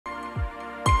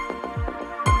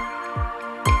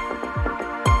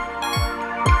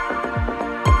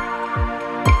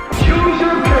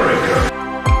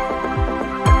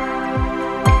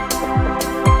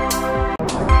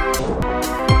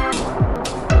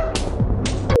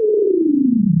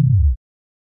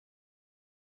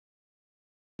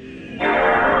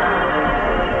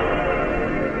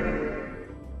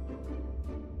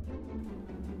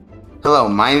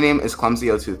my name is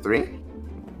Clumsy023.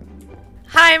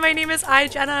 Hi, my name is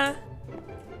iJenna.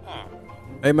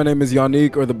 Hey, my name is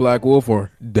Yannick, or the Black Wolf,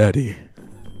 or Daddy.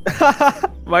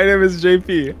 My name is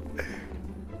JP.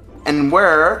 And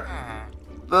we're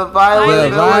the Violet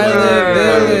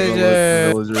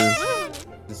Villagers.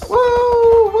 Woo,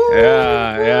 woo.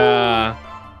 Yeah.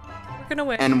 We're gonna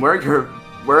win. And we're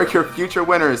your future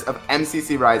winners of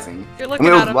MCC Rising. You're looking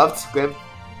and we at would him. love to give.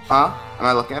 Huh? Am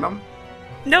I looking at them?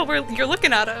 No, you're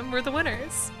looking at them. We're the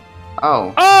winners.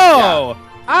 Oh. Oh!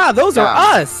 Ah, those are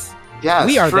us! Yes,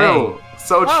 We are true.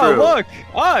 So Oh, true. look!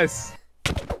 Us!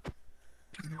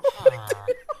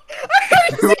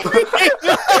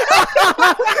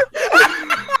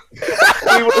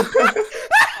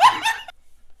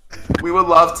 We would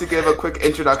love to give a quick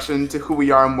introduction to who we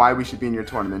are and why we should be in your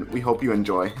tournament. We hope you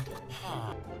enjoy.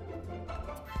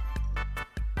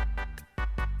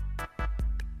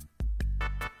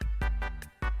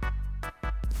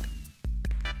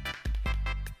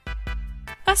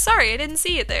 Oh, sorry, I didn't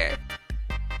see it there.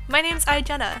 My name's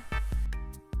iJenna.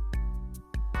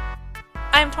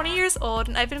 I'm 20 years old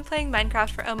and I've been playing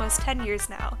Minecraft for almost 10 years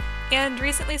now, and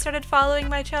recently started following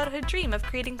my childhood dream of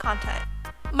creating content.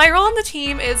 My role on the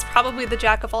team is probably the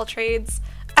jack of all trades.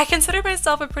 I consider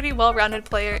myself a pretty well-rounded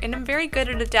player and am very good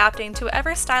at adapting to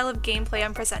whatever style of gameplay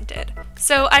I'm presented,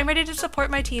 so I'm ready to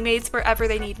support my teammates wherever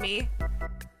they need me.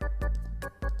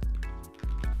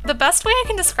 The best way I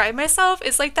can describe myself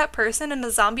is like that person in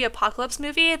a zombie apocalypse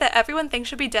movie that everyone thinks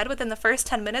should be dead within the first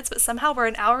 10 minutes, but somehow we're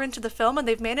an hour into the film and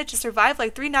they've managed to survive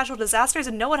like 3 natural disasters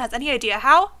and no one has any idea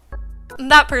how?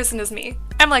 That person is me.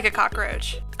 I'm like a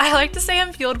cockroach. I like to say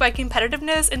I'm fueled by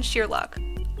competitiveness and sheer luck.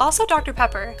 Also Dr.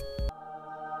 Pepper.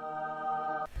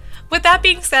 With that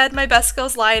being said, my best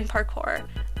skills lie in parkour.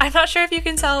 I'm not sure if you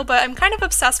can tell, but I'm kind of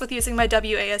obsessed with using my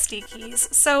WASD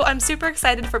keys, so I'm super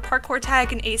excited for Parkour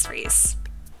Tag and Ace Race.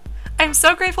 I'm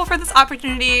so grateful for this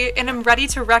opportunity, and I'm ready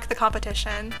to wreck the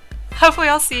competition. Hopefully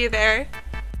I'll see you there.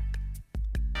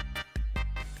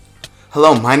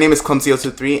 Hello, my name is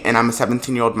Clumsy023 and I'm a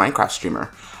 17-year-old Minecraft streamer.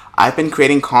 I've been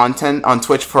creating content on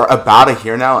Twitch for about a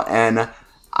year now, and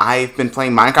I've been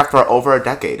playing Minecraft for over a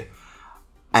decade.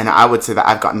 And I would say that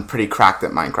I've gotten pretty cracked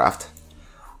at Minecraft.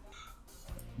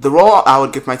 The role I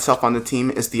would give myself on the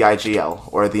team is the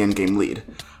IGL, or the in-game lead.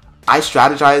 I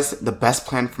strategize the best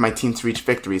plan for my team to reach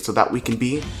victory so that we can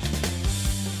be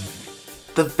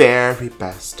the very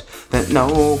best that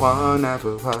no one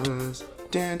ever was.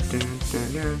 Dun, dun,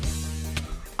 dun, dun.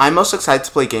 I'm most excited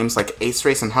to play games like Ace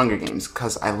Race and Hunger Games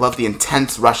because I love the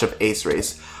intense rush of Ace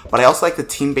Race, but I also like the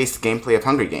team-based gameplay of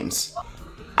Hunger Games.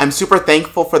 I'm super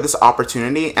thankful for this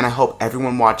opportunity, and I hope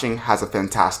everyone watching has a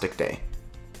fantastic day.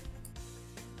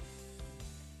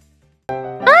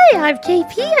 Hi, I'm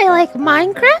JP. I like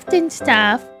Minecraft and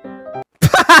stuff.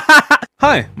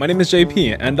 Hi, my name is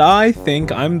JP, and I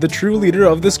think I'm the true leader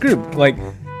of this group. Like,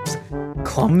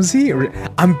 clumsy?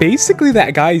 I'm basically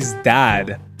that guy's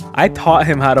dad. I taught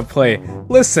him how to play.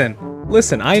 Listen,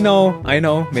 I know,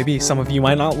 maybe some of you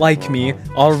might not like me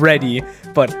already,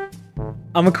 but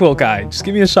I'm a cool guy. Just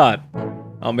give me a shot.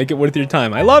 I'll make it worth your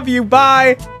time. I love you,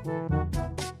 bye!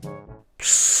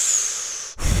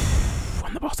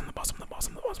 I'm the boss.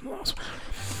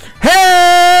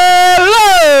 Hello!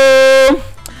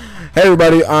 Hey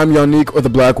everybody, I'm Yannick, or the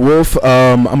Black Wolf.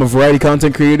 I'm a variety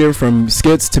content creator from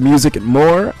skits to music and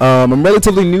more. I'm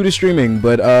relatively new to streaming,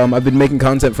 but I've been making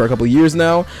content for a couple of years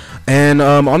now. And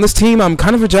on this team, I'm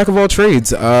kind of a jack of all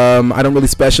trades. I don't really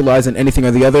specialize in anything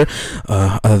or the other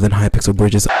than high pixel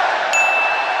bridges.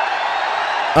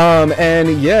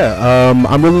 And yeah,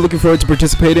 I'm really looking forward to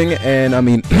participating, and I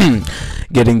mean,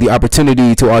 getting the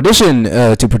opportunity to audition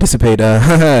to participate.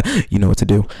 You know what to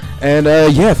do. And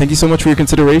yeah, thank you so much for your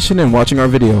consideration and watching our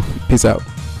video. Peace out.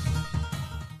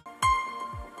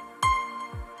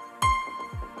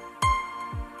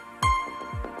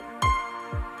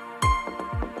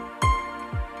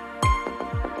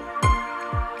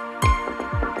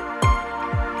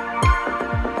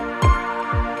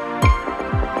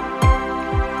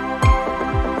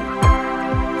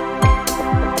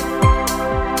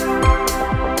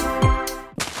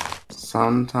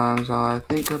 Sometimes all I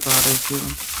think about is you.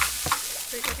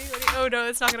 Ready? Oh no,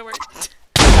 it's not gonna work.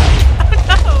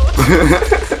 Oh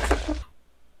no!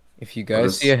 If you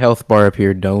guys see a health bar up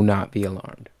here, do not be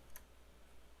alarmed.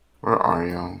 Where are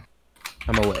you?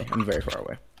 I'm away. I'm very far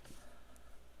away.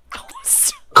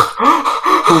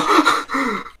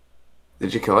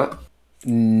 Did you kill it?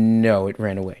 No, it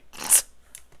ran away.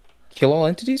 Kill all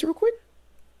entities real quick?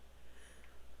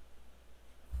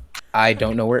 I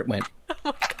don't know where it went.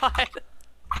 Oh my god.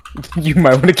 You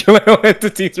might want to kill all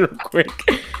entities real quick.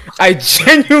 I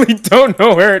genuinely don't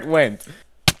know where it went.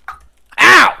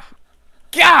 Ow!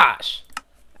 Gosh!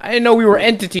 I didn't know we were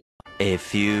entities. A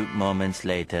few moments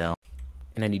later.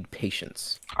 And I need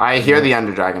patience. I hear the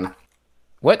Ender Dragon.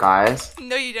 What? Guys.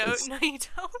 No, you don't. No, you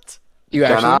don't. You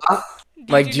actually? Jenna?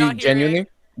 Like, do not hear genuinely?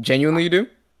 it. Genuinely you do?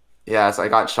 Yes, I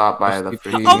got shot by the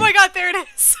freaking... Oh my god, there it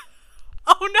is.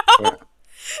 Oh no.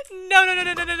 No, no, no,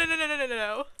 no, no, no, no, no, no, no,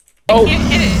 no. Oh. I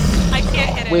can't hit it. I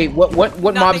can't hit it. Wait, what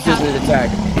mobs does it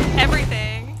attack?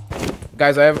 Everything.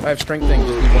 Guys, I have strength thing.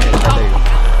 Just need one hit. Oh.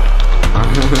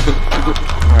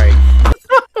 Alright.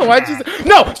 Why'd you say?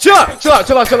 No! Chill out.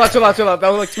 That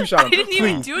was like 2 shots. I didn't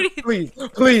even do anything.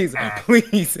 Please.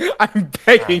 I'm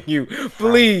begging you.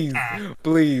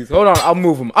 Please. Hold on, I'll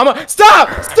move him. Stop!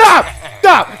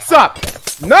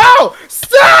 No!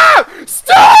 Stop!